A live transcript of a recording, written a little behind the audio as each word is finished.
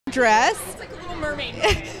dress. It's like a little mermaid.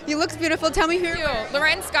 You look beautiful. Tell me who you're Thank you.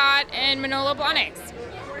 Loren Scott and Manolo Blahniks.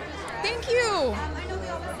 Thank you. I know we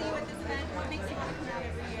always see you at this event. What makes you want to come here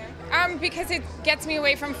every year? Because it gets me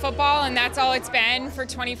away from football, and that's all it's been for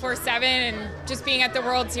 24/7, and just being at the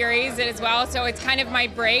World Series as well. So it's kind of my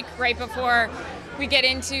break right before we get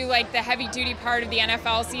into like the heavy duty part of the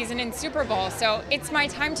NFL season and Super Bowl. So it's my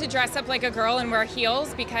time to dress up like a girl and wear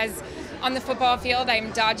heels, because on the football field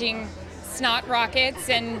I'm dodging snot rockets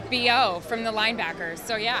and BO from the linebackers.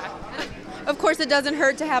 So yeah. Of course, it doesn't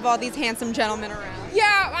hurt to have all these handsome gentlemen around.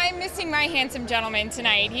 Yeah, I'm missing my handsome gentleman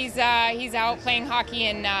tonight. He's out playing hockey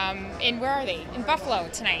in where are they? In Buffalo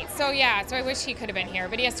tonight. So yeah, so I wish he could have been here,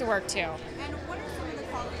 but he has to work too. And what are some of the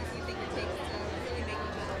qualities you think it takes to really make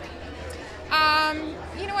a gentleman?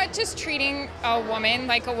 You know what, just treating a woman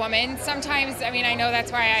like a woman. Sometimes, I mean, I know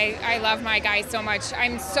that's why I love my guy so much.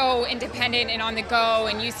 I'm so independent and on the go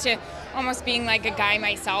and used to almost being like a guy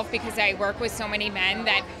myself, because I work with so many men,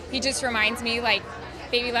 that he just reminds me, like,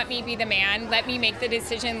 baby, let me be the man, let me make the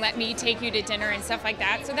decision, let me take you to dinner and stuff like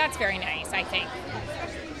that. So that's very nice, I think.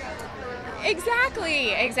 Exactly,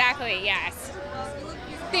 yes.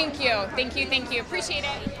 Thank you. Appreciate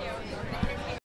it.